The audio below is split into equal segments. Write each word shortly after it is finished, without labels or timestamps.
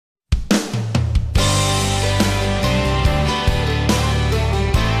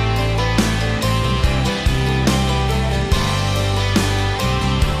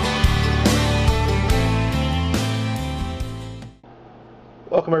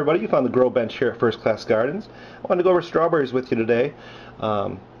Welcome everybody. You found the Grow Bench here at First Class Gardens. I wanted to go over strawberries with you today.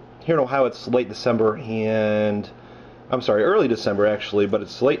 Here in Ohio it's late December and I'm sorry, early December actually, but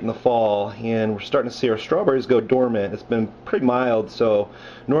it's late in the fall and we're starting to see our strawberries go dormant. It's been pretty mild, so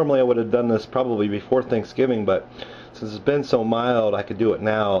normally I would have done this probably before Thanksgiving, but since it's been so mild I could do it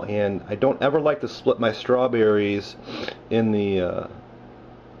now. And I don't ever like to split my strawberries in the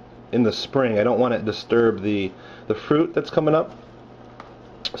spring. I don't want it to disturb the fruit that's coming up.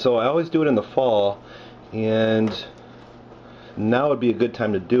 So I always do it in the fall, and now would be a good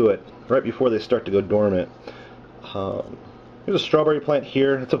time to do it, right before they start to go dormant. Here's a strawberry plant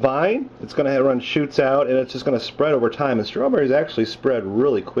here. It's a vine. It's going to run shoots out, and it's just going to spread over time. And strawberries actually spread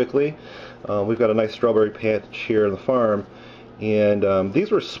really quickly. We've got a nice strawberry patch here on the farm, and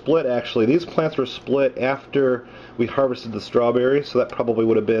these were split actually. These plants were split after we harvested the strawberries, so that probably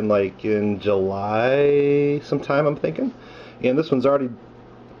would have been like in July sometime, I'm thinking. And this one's already,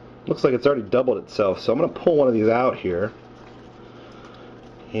 looks like it's already doubled itself. So I'm going to pull one of these out here,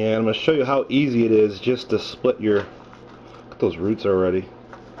 and I'm going to show you how easy it is just to split your, look at those roots already.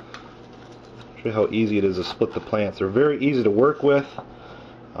 Show you how easy it is to split the plants. They're very easy to work with.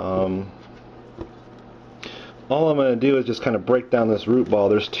 All I'm going to do is just kind of break down this root ball.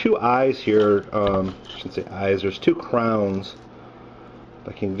 There's two eyes here, I shouldn't say eyes, there's two crowns.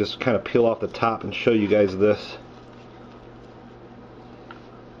 I can just kind of peel off the top and show you guys this.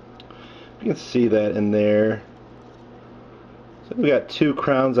 You can see that in there. So we got two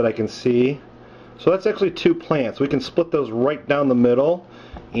crowns that I can see. So that's actually two plants. We can split those right down the middle,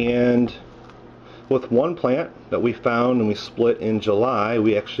 and with one plant that we found and we split in July,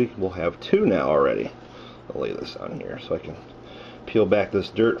 we actually will have two now already. I'll lay this on here so I can peel back this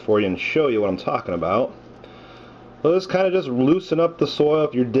dirt for you and show you what I'm talking about. Well, this kind of just loosen up the soil.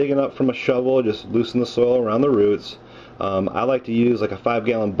 If you're digging up from a shovel, just loosen the soil around the roots. I like to use like a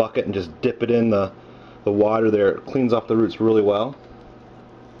 5-gallon bucket and just dip it in the water there. It cleans off the roots really well.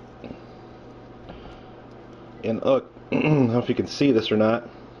 And look, I don't know if you can see this or not,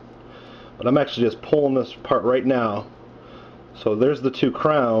 but I'm actually just pulling this apart right now. So there's the two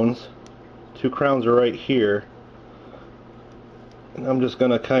crowns. Two crowns are right here. And I'm just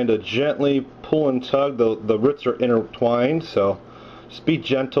going to kind of gently pull and tug. The roots are intertwined, so just be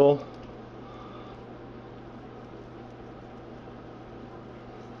gentle.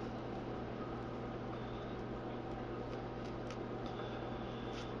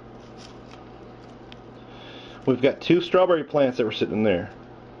 We've got two strawberry plants that were sitting there.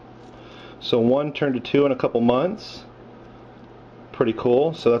 So one turned to two in a couple months. Pretty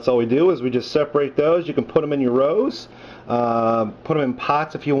cool. So that's all we do is we just separate those. You can put them in your rows, put them in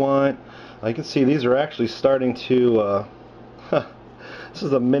pots if you want. You can see these are actually starting to this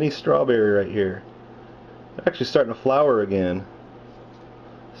is a mini strawberry right here. They're actually starting to flower again.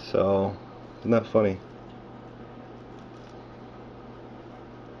 So isn't that funny?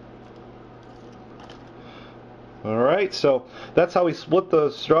 Alright, so that's how we split the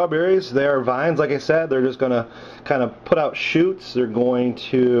strawberries. They are vines, like I said. They're just going to kind of put out shoots. They're going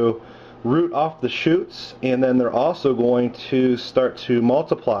to root off the shoots, and then they're also going to start to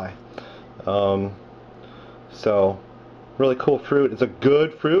multiply. So, really cool fruit. It's a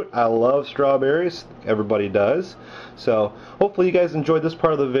good fruit. I love strawberries. Everybody does. So, hopefully you guys enjoyed this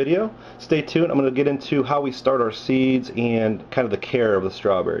part of the video. Stay tuned. I'm going to get into how we start our seeds and kind of the care of the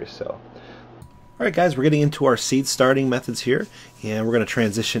strawberries. So. Alright guys, we're getting into our seed starting methods here, and we're going to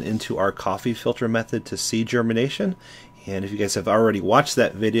transition into our coffee filter method to seed germination. And if you guys have already watched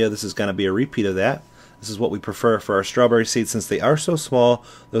that video, this is going to be a repeat of that. This is what we prefer for our strawberry seeds. Since they are so small,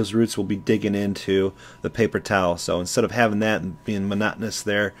 those roots will be digging into the paper towel. So instead of having that and being monotonous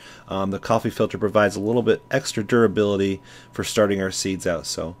there, the coffee filter provides a little bit extra durability for starting our seeds out.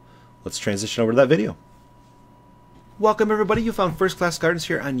 So let's transition over to that video. Welcome everybody, you found First Class Gardens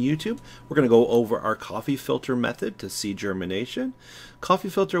here on YouTube. We're going to go over our coffee filter method to seed germination. Coffee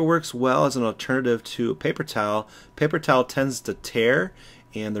filter works well as an alternative to paper towel. Paper towel tends to tear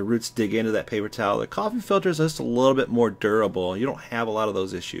and the roots dig into that paper towel. The coffee filter is just a little bit more durable. You don't have a lot of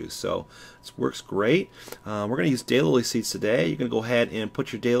those issues, so this works great. We're going to use daylily seeds today. You're going to go ahead and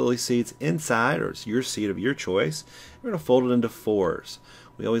put your daylily seeds inside, or it's your seed of your choice. We're going to fold it into fours.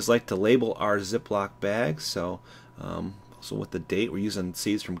 We always like to label our Ziploc bags, so also with the date. We're using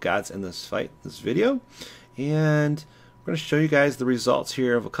seeds from God's Endless Fight this video, and we're going to show you guys the results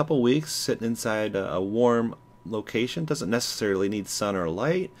here of a couple weeks sitting inside a warm location. Doesn't necessarily need sun or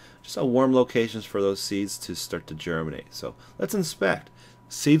light, just a warm locations for those seeds to start to germinate. So let's inspect.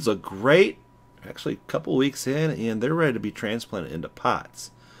 Seeds look great, actually a couple weeks in, and they're ready to be transplanted into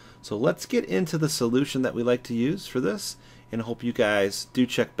pots. So let's get into the solution that we like to use for this, and I hope you guys do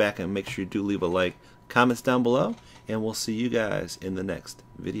check back and make sure you do leave a like, comments down below, and we'll see you guys in the next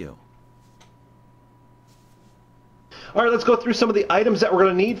video. Alright, let's go through some of the items that we're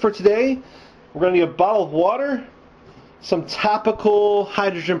going to need for today. We're going to need a bottle of water, some topical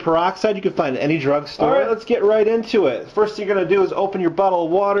hydrogen peroxide you can find at any drugstore. Alright, let's get right into it. First thing you're going to do is open your bottle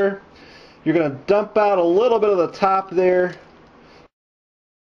of water. You're going to dump out a little bit of the top there.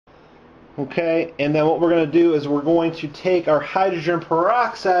 Okay, and then what we're going to do is we're going to take our hydrogen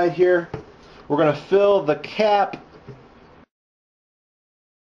peroxide here. We're going to fill the cap.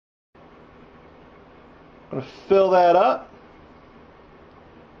 I'm going to fill that up.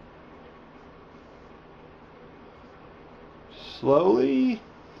 Slowly.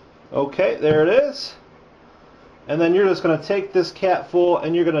 Okay, there it is. And then you're just going to take this cap full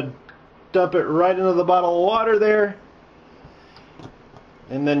and you're going to dump it right into the bottle of water there.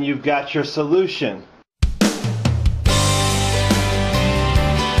 And then you've got your solution.